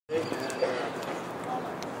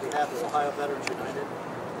behalf of Ohio Veterans United,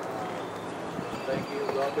 thank you,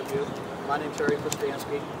 welcome you. My name is Terry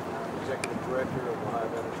Postansky. I'm Executive Director of Ohio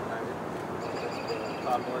Veterans United.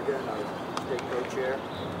 Tom Morgan, our state co-chair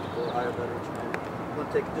for Ohio Veterans United. I'm going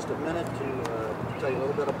to take just a minute to tell you a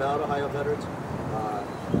little bit about Ohio Veterans.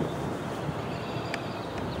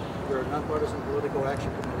 We're a nonpartisan political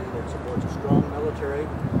action committee that supports a strong military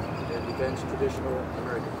and defends traditional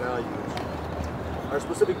American values. Our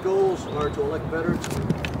specific goals are to elect veterans to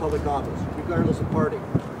public office, regardless of party.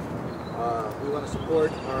 We want to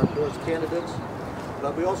support our endorsed candidates,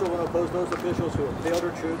 but we also want to oppose those officials who have failed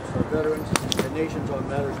our troops, our veterans, and nations on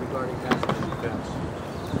matters regarding national defense.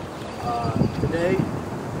 Today,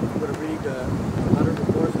 I'm going to read a letter of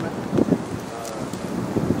endorsement.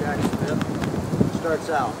 Jack Smith starts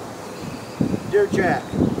out. Dear Jack,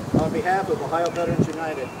 on behalf of Ohio Veterans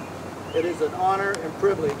United, it is an honor and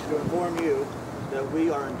privilege to inform you that we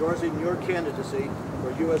are endorsing your candidacy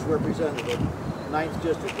for U.S. Representative, 9th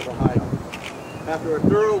District of Ohio. After a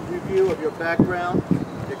thorough review of your background,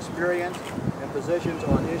 experience, and positions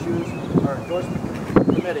on issues, our endorsement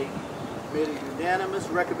committee made a unanimous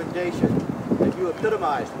recommendation that you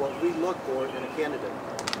epitomized what we look for in a candidate.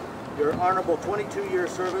 Your honorable 22-year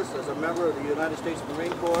service as a member of the United States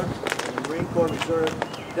Marine Corps and the Marine Corps Reserve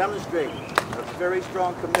demonstrate a very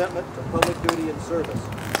strong commitment to public duty and service.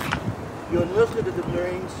 You enlisted in the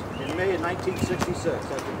Marines in May of 1966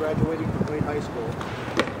 after graduating from Wade High School,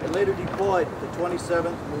 and later deployed to the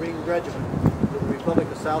 27th Marine Regiment to the Republic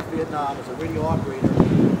of South Vietnam as a radio operator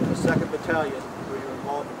in the 2nd Battalion, where you were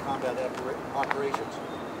involved in combat operations.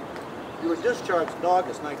 You were discharged in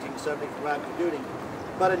August 1970 from active duty,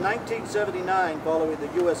 but in 1979, following the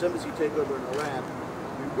U.S. Embassy takeover in Iran,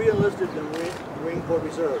 you re-enlisted in the Marine Corps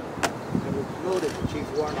Reserve and were promoted to Chief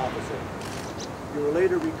Warrant Officer. You were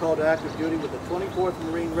later recalled to active duty with the 24th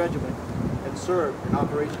Marine Regiment and served in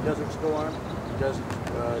Operation Desert Storm and Desert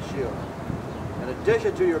Shield. In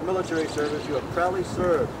addition to your military service, you have proudly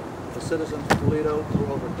served the citizens of Toledo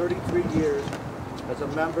for over 33 years as a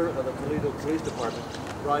member of the Toledo Police Department,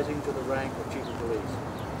 rising to the rank of Chief of Police.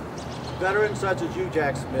 Veterans such as you,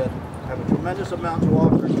 Jack Smith, have a tremendous amount to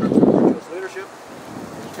offer in terms of virtuous leadership,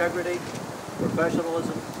 integrity,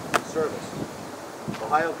 professionalism, and service.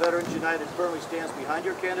 Ohio Veterans United firmly stands behind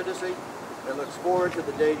your candidacy and looks forward to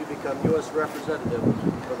the day you become U.S. Representative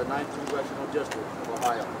for the 9th Congressional District of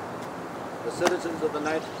Ohio. The citizens of the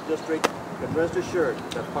 9th District can rest assured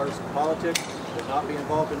that partisan politics will not be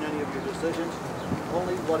involved in any of your decisions,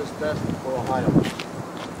 only what is best for Ohio.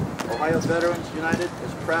 Ohio Veterans United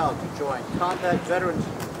is proud to join Combat Veterans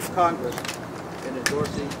Congress in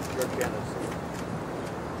endorsing your candidacy.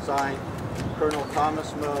 Signed, Colonel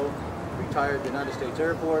Thomas Moe, retired United States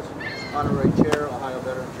Air Force, Honorary Chair, Ohio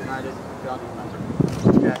Veterans United, founding member.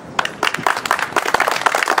 Jack.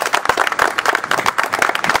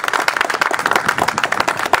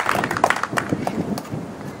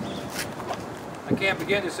 I can't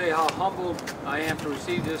begin to say how humbled I am to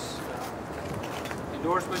receive this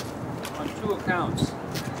endorsement on two accounts.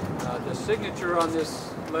 The signature on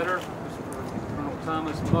this letter was for Colonel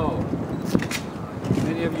Thomas Moe.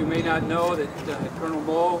 Many of you may not know that Colonel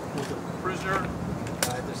Moe was a prisoner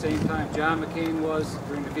at the same time John McCain was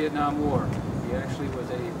during the Vietnam War. He actually was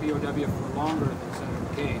a POW for longer than Senator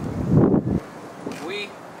McCain. We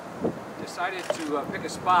decided to pick a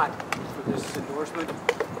spot for this endorsement.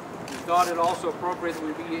 We thought it also appropriate that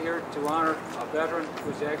we be here to honor a veteran who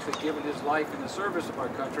was actually given his life in the service of our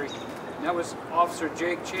country, and that was Officer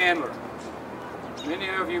Jake Chandler. Many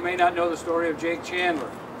of you may not know the story of Jake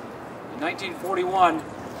Chandler. In 1941,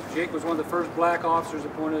 Jake was one of the first black officers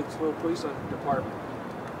appointed to the Toledo Police Department.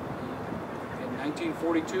 In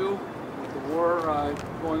 1942, with the war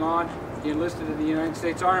going on, he enlisted in the United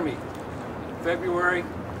States Army. In February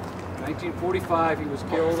 1945, he was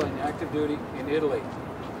killed in active duty in Italy.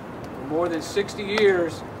 For more than 60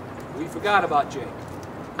 years, we forgot about Jake.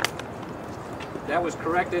 That was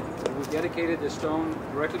corrected, and we dedicated the stone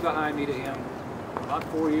directly behind me to him about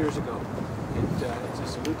 4 years ago. It's a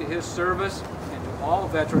salute to his service and to all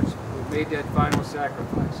veterans who made that final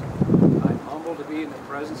sacrifice. I'm humbled to be in the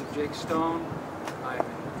presence of Jake Stone. I'm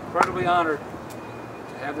incredibly honored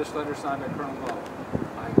to have this letter signed by Colonel Moe.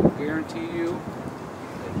 I will guarantee you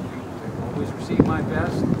that you will always receive my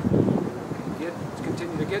best, and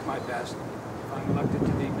continue to get my best if I'm elected to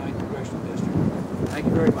the 9th Congressional District. Thank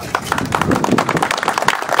you very much.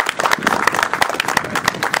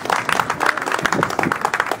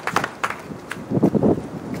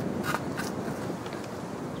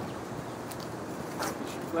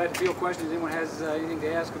 Glad to field questions. Anyone has anything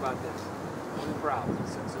to ask about this? I'm proud.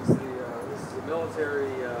 Since this is a military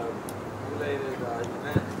related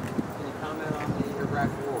event, comment on the Iraq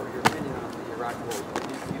War, your opinion on the Iraq War.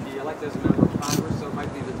 You'd be elected as a member of Congress, so it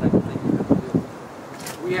might be the type of thing you have to do.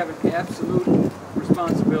 We have an absolute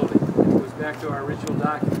responsibility, and it goes back to our original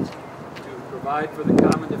documents, to provide for the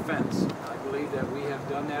common defense. I believe that we have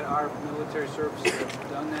done that. Our military services have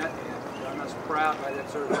done that and done us proud by that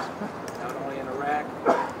service, not only in Iraq,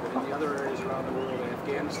 but in the other areas around the world, in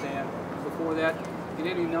Afghanistan, before that, in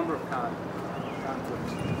any number of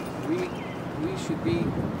conflicts. We should be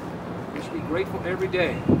grateful every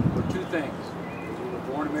day for two things. We were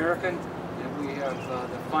born American, and we have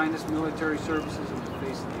the finest military services in the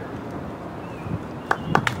face of the earth.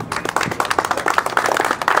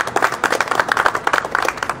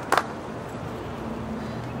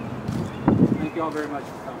 Thank you all very much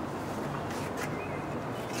for coming.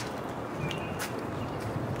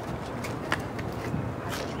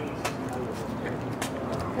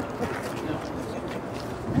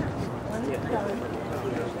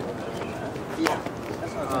 Yeah.